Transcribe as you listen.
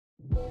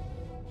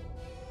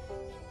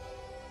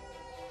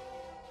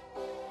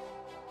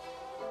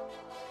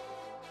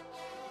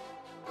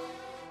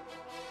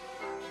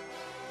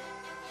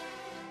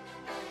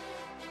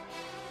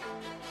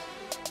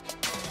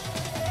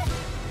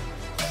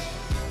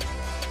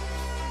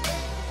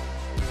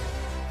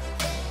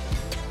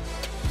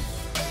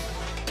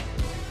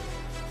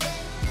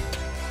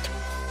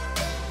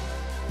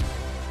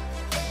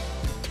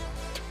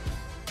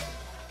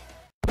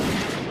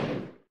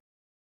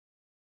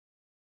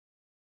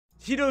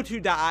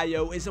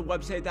Cheato2.io is a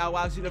website that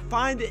allows you to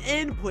find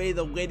and play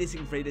the latest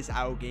and greatest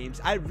IO games.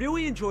 I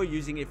really enjoy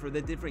using it for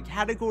the different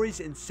categories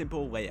and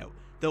simple layout.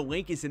 The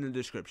link is in the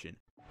description.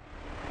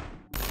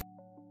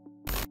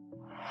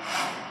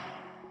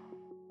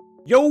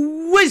 Yo,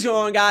 what's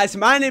going on, guys?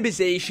 My name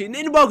is Asian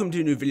and welcome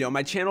to a new video on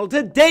my channel.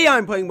 Today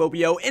I'm playing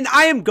Mopio and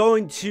I am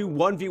going to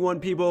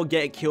 1v1 people,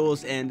 get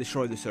kills, and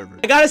destroy the server.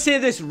 I gotta say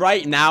this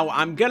right now,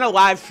 I'm gonna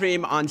live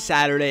stream on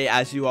Saturday,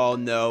 as you all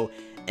know.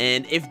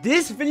 And if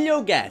this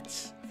video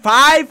gets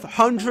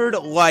 500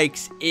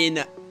 likes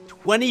in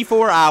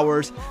 24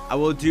 hours, I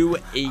will do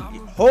a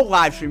whole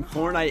live stream,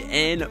 Fortnite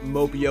and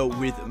Mopio,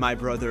 with my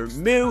brother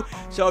Moo.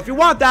 So if you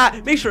want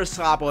that, make sure to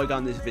slap a like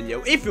on this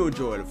video if you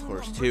enjoy it, of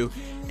course, too.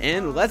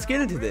 And let's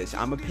get into this.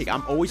 I'm a pig.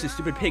 I'm always a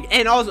stupid pig.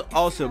 And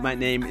also my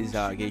name is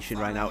Gayshin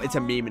right now. It's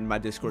a meme in my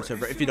Discord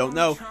server. If you don't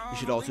know, you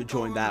should also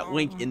join that.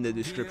 Link in the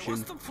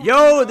description.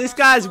 Yo, this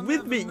guy's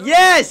with me.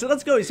 Yes,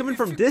 let's go. He's someone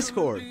from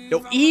Discord.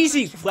 Yo,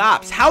 easy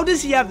claps. How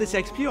does he have this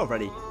XP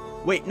already?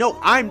 Wait, no,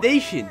 I'm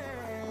Nation.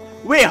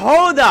 Wait,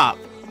 hold up.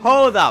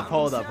 Hold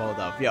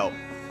up. Yo,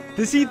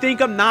 does he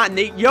think I'm not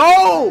Nate?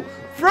 Yo,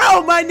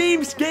 bro, my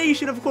name's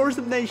Gayshin. Of course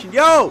I'm Nation.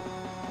 Yo.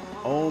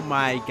 Oh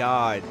my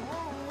God.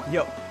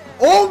 Yo.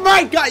 Oh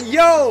my God,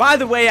 yo! By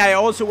the way, I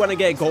also want to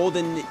get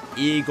Golden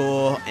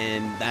Eagle,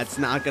 and that's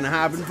not gonna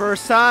happen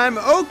first time.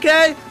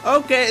 Okay,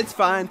 it's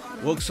fine.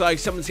 Looks like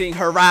someone's getting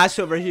harassed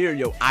over here.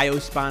 Yo, IO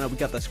Spino, we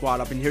got the squad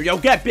up in here. Yo,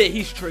 get bit,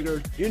 he's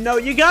triggered. You know,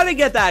 you gotta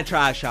get that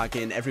trash talk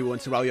in every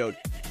once in a while. Yo,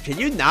 can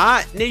you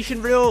not,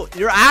 Nation Real?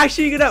 You're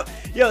actually gonna...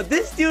 Yo,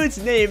 this dude's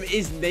name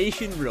is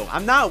Nation Real.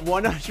 I'm not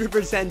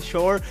 100%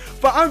 sure,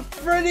 but I'm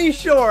pretty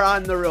sure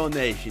I'm the real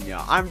Nation,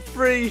 yo. I'm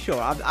pretty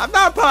sure. I'm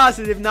not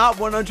positive, not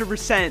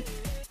 100%.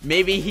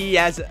 Maybe he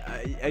has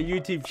a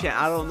YouTube channel.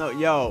 I don't know.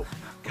 Yo,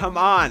 come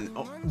on.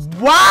 Oh,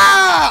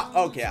 wow!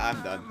 Okay,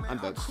 I'm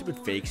done. Stupid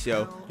fakes,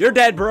 yo. You're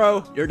dead,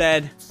 bro. You're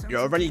dead. You're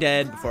already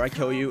dead before I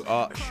kill you.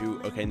 Oh,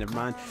 shoot. Okay, never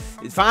mind.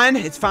 It's fine.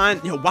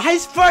 Yo, why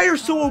is fire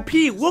so OP?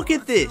 Look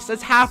at this.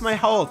 That's half my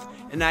health.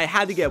 And I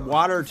had to get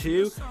water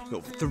too.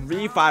 Yo,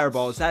 3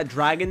 fireballs. That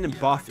dragon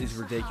buff is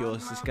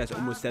ridiculous. This guy's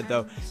almost dead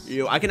though.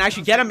 Yo, I can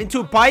actually get him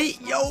into a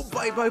bite. Yo,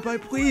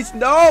 bite, please.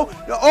 No.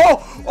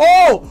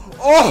 Oh.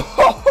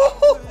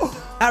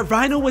 That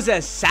rhino was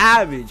a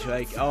savage.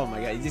 Like, oh my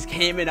God, he just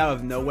came in out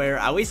of nowhere.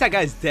 At least that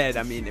guy's dead.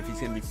 I mean, if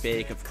he's gonna be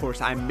fake, of course.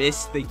 I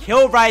missed the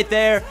kill right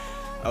there.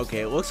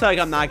 Okay, it looks like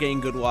I'm not getting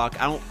good luck.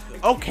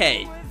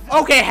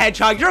 Okay,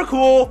 Hedgehog, you're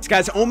cool. This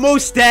guy's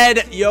almost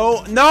dead.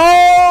 Yo,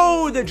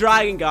 no, the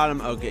dragon got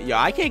him. Okay, yo,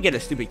 I can't get a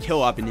stupid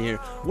kill up in here.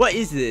 What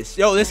is this?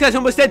 Yo, this guy's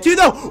almost dead too,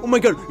 though. Oh my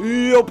God.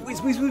 Yo, please,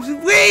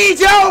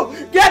 yo,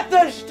 get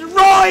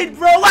destroyed,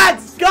 bro.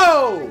 Let's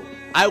go.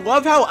 I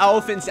love how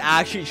elephants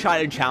actually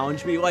try to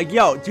challenge me. Like,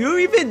 yo, do you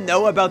even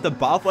know about the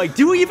buff? Like,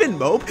 do you even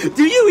mope?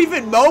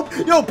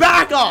 Yo,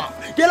 back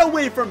off. Get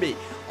away from me.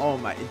 Oh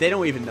my, they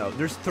don't even know.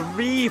 There's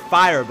 3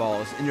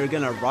 fireballs and you're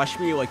gonna rush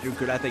me like you're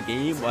good at the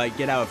game. Like,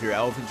 get out of here.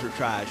 Elephants are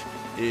trash.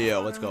 Yeah,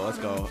 let's go.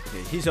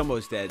 Okay, he's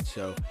almost dead,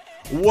 so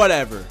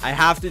whatever. I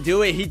have to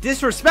do it. He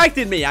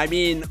disrespected me. I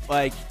mean,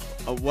 like,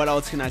 what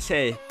else can I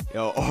say?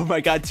 Yo, oh my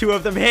God, 2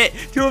 of them hit.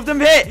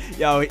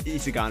 Yo,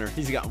 he's a goner.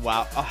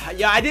 Wow.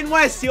 Yeah, I didn't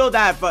want to steal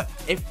that, but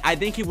I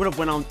think he would have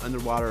went on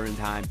underwater in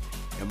time.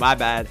 My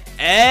bad.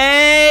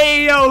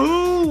 Hey, yo,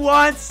 who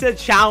wants to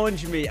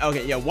challenge me?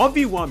 Okay, yo,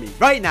 1v1 me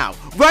right now.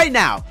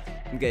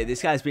 Okay,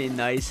 this guy's being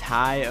nice.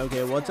 Hi.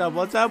 Okay, what's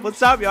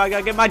up? Yo, I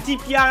gotta get my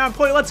DPI on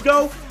point. Let's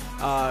go.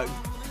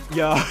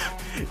 Yo,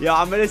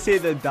 I'm gonna say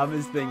the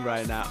dumbest thing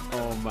right now.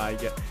 Oh my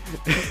God.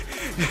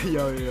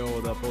 yo,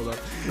 hold up.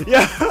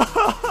 Yo.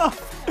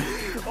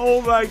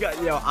 Oh my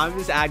God. Yo, I'm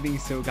just acting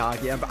so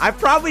cocky. I'm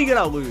probably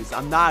gonna lose.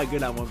 I'm not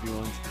good at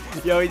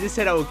 1v1s. Yo, he just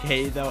said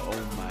okay though.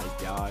 Oh my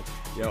God.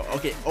 Yo,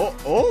 okay.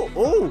 Oh.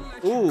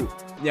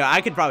 Yeah, I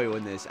could probably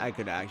win this. I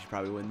could actually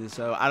probably win this.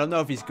 So I don't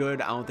know if he's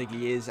good. I don't think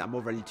he is. I'm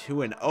already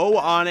 2-0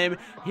 on him.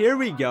 Here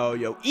we go.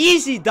 Yo,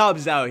 easy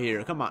dubs out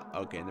here. Come on.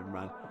 Okay, never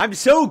mind. I'm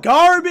so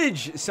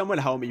garbage. Someone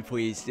help me,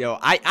 please. Yo,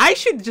 I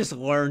should just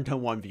learn to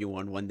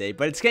 1v1 one day,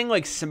 but it's getting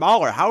like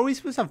smaller. How are we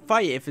supposed to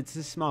fight if it's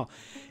this small?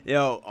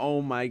 Yo,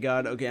 oh my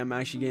God. Okay, I'm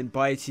actually getting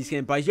bites. He's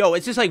getting bites. Yo,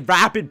 it's just like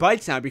rapid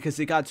bites now because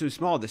it got too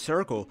small, the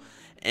circle.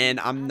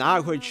 And I'm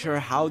not quite sure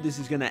how this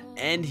is gonna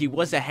end. He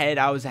was ahead,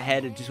 I was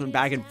ahead. It just went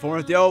back and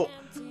forth. Yo,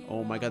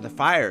 oh my God, the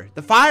fire.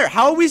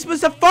 How are we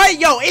supposed to fight?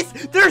 Yo,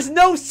 there's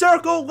no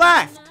circle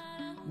left.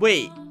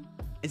 Wait,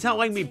 it's not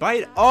letting me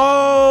bite.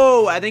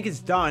 Oh, I think it's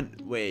done.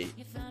 Wait,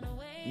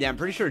 yeah, I'm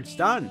pretty sure it's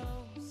done.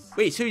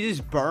 Wait, so you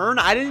just burn?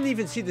 I didn't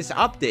even see this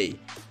update.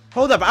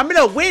 Hold up, I'm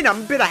gonna win.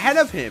 I'm a bit ahead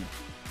of him.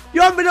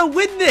 Yo, I'm gonna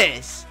win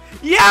this.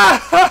 Yeah.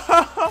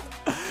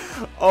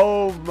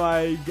 Oh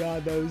my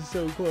god, that was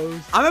so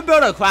close. I'm gonna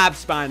build a clap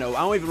Spino. I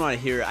don't even want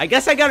to hear it. I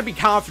guess I gotta be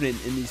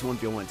confident in these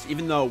 1v1s,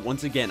 even though,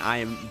 once again, I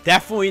am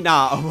definitely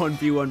not a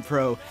 1v1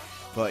 pro.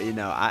 But, you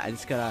know, I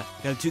just gotta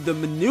do the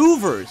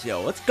maneuvers.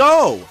 Yo, let's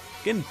go.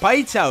 Getting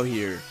bites out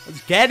here.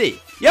 Let's get it.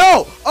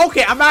 Yo,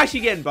 okay, I'm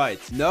actually getting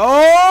bites.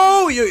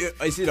 No,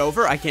 is it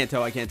over? I can't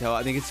tell. I can't tell.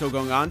 I think it's still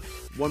going on.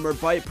 One more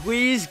bite,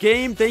 please.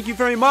 Game, thank you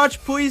very much.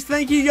 Please,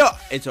 thank you. Yo,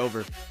 it's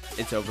over.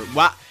 It's over.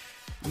 What?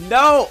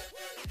 No.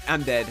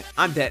 I'm dead.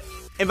 I'm dead.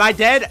 Am I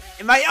dead?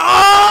 Am I?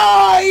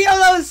 Oh, yo,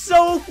 that was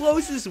so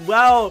close as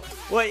well.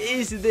 What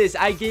is this?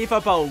 I gave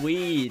up a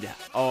lead.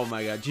 Oh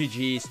my god.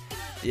 GG's.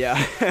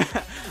 Yeah.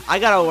 I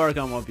gotta work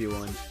on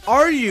 1v1.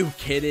 Are you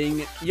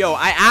kidding? Yo,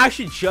 I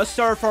actually just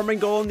started farming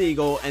Golden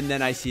Eagle, and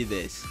then I see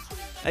this.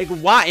 Like,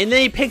 why? And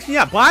then he picks me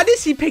up. Why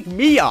does he pick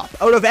me up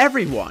out of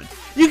everyone?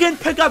 You can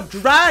pick up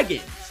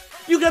dragons.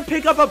 You can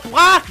pick up a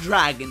black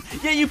dragon.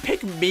 Yeah, you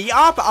pick me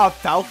up, a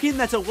falcon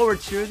that's a lower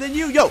tier than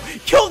you. Yo,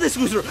 kill this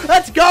loser.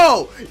 Let's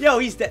go. Yo,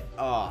 he's dead.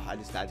 Oh, I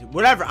just died too.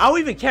 Whatever. I don't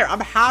even care.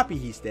 I'm happy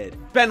he's dead.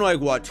 It's been like,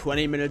 what,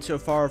 20 minutes so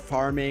far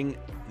farming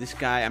this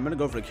guy. I'm going to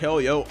go for the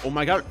kill. Yo, oh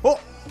my god.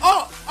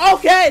 Oh,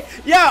 okay.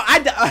 Yo, I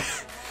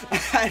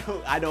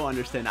don't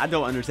understand. I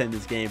don't understand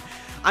this game.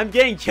 I'm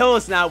getting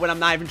kills now when I'm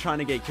not even trying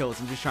to get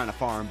kills. I'm just trying to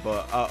farm.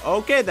 But,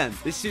 okay then.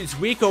 This dude's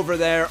weak over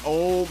there.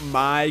 Oh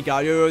my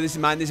god. Yo, this is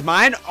mine. This is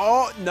mine.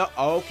 Oh, no.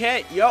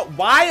 Okay. Yo,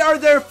 why are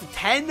there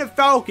 10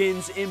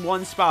 falcons in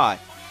one spot?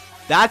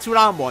 That's what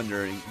I'm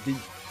wondering.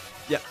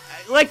 Yeah,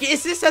 like,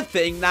 is this a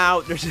thing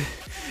now?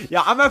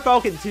 Yeah, I'm a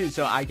falcon too,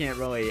 so I can't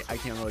really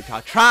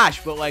talk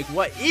trash. But, like,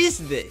 what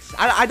is this?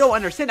 I don't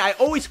understand. I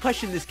always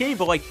question this game,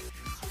 but, like,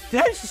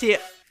 did I just see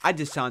it? I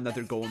just saw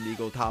another Golden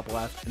Eagle top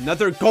left.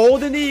 Another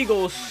Golden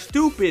Eagle.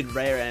 Stupid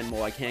rare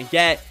animal I can't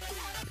get.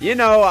 You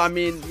know, I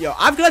mean, yo,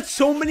 I've got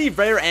so many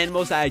rare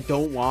animals that I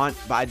don't want,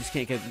 but I just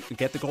can't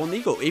get the Golden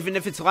Eagle. Even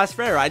if it's less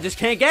rare, I just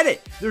can't get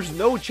it. There's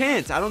no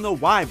chance. I don't know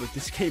why, but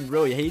this game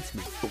really hates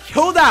me.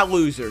 Kill that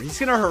loser. He's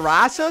gonna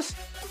harass us.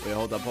 Wait,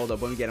 hold up.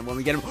 When we get him.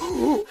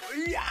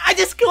 I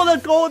just killed a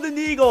Golden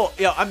Eagle.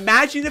 Yo,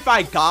 imagine if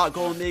I got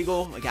Golden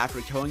Eagle, like, after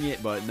killing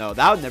it, but no,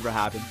 that would never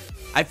happen.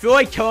 I feel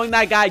like killing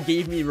that guy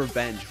gave me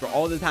revenge for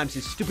all the times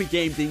this stupid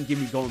game didn't give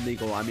me Golden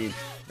Eagle. I mean,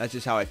 that's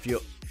just how I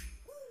feel.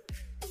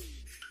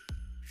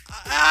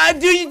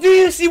 Do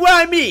you see what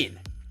I mean?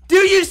 Do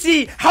you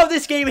see how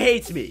this game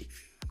hates me?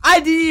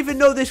 I didn't even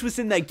know this was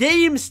in the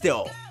game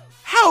still.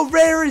 How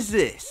rare is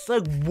this?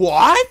 Like,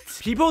 what?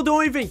 People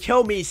don't even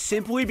kill me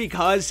simply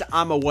because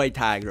I'm a white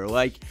tiger.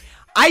 Like,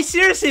 I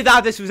seriously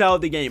thought this was out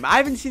of the game. I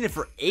haven't seen it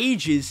for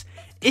ages.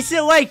 Is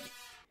it like,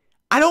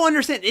 I don't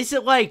understand. Is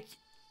it like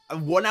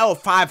 1 out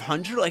of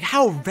 500? Like,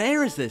 how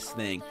rare is this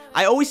thing?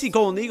 I always see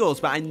Golden Eagles,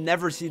 but I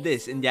never see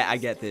this, and yet I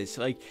get this.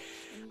 Like,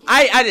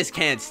 I just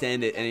can't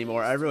stand it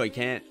anymore. I really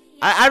can't.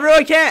 I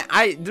really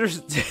can't.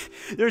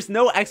 There's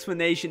no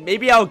explanation.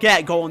 Maybe I'll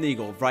get Golden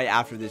Eagle right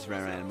after this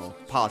rare animal,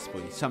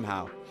 possibly,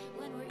 somehow.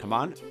 Come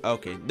on.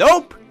 Okay.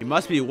 Nope. He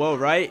must be low,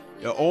 right?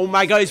 Oh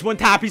my god, he's one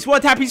tap. He's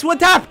one tap. He's one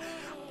tap.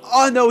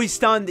 Oh no, he's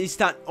stunned. He's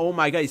stunned. Oh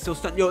my god, he's still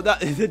stunned. Yo,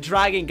 the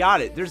dragon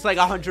got it. There's like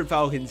 100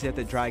 falcons yet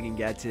the dragon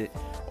gets it.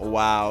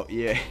 Wow.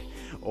 Yeah.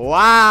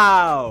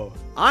 Wow.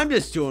 I'm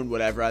just doing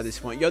whatever at this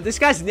point. Yo, this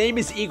guy's name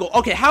is Eagle.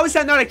 Okay, how is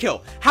that not a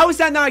kill? How is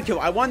that not a kill?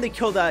 I wanted to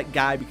kill that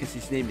guy because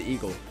he's named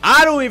Eagle.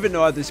 I don't even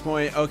know at this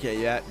point.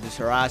 Okay, yeah, just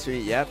harass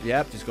me.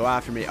 Yep, just go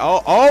after me.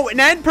 Oh, an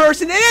end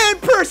person,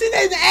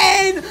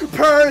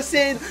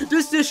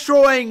 just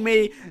destroying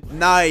me.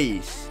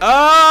 Nice.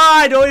 Oh,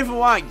 I don't even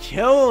want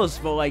kills,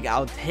 but like,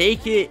 I'll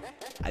take it.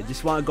 I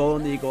just want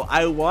Golden Eagle.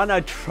 I want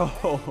to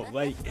troll.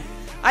 Like,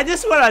 I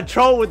just want to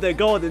troll with the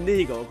Golden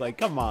Eagle. Like,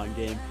 come on,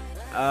 game.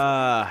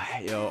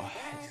 Yo,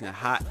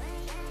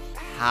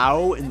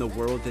 how in the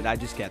world did I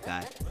just get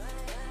that?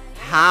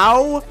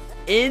 How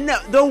in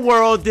the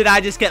world did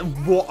I just get?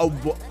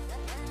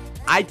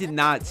 I did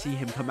not see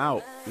him come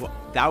out.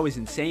 That was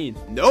insane.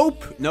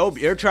 Nope,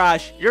 you're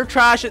trash. You're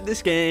trash at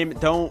this game.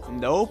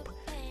 Nope.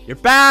 You're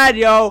bad,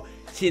 yo.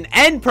 See, an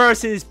end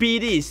person is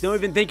BDs. Don't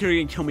even think you're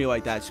gonna kill me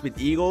like that. Just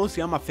with eagles,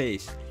 get on my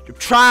face. You're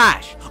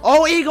trash.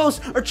 All eagles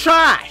are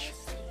trash.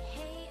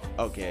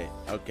 Okay.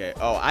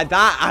 Oh,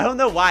 I don't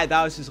know why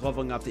that was just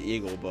leveling up the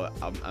eagle, but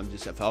I'm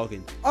just a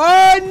falcon.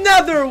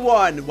 Another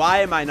one. Why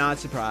am I not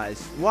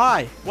surprised?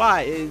 Why?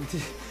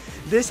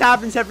 This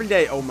happens every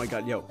day. Oh my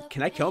god, yo,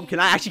 can I kill him? Can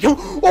I actually kill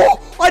him?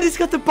 Oh, I just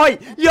got the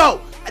bite.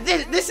 Yo,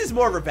 this is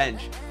more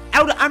revenge.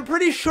 I'm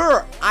pretty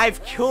sure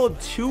I've killed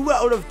 2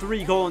 out of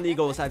 3 Golden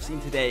Eagles I've seen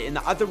today, and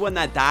the other one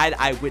that died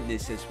I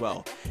witnessed as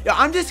well. Yo,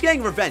 I'm just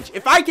getting revenge.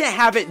 If I can't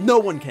have it, no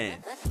one can.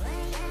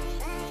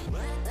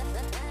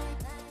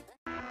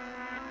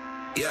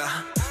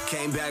 Yeah,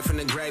 came back from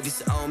the grave, used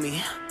to owe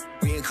me.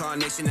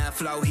 Reincarnation, that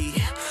flow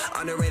heat.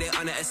 Underrated,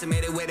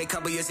 underestimated, waited a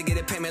couple years to get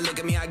a payment. Look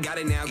at me, I got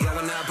it now.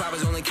 Growing up, I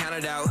was only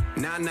counted out.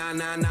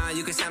 Nah,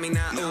 you can send me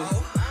now.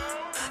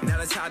 Ooh. Now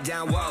the top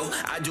down, whoa.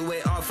 I do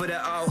it all for the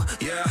O,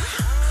 yeah.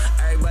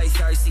 Everybody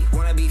thirsty,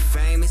 wanna be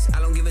famous. I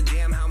don't give a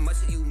damn.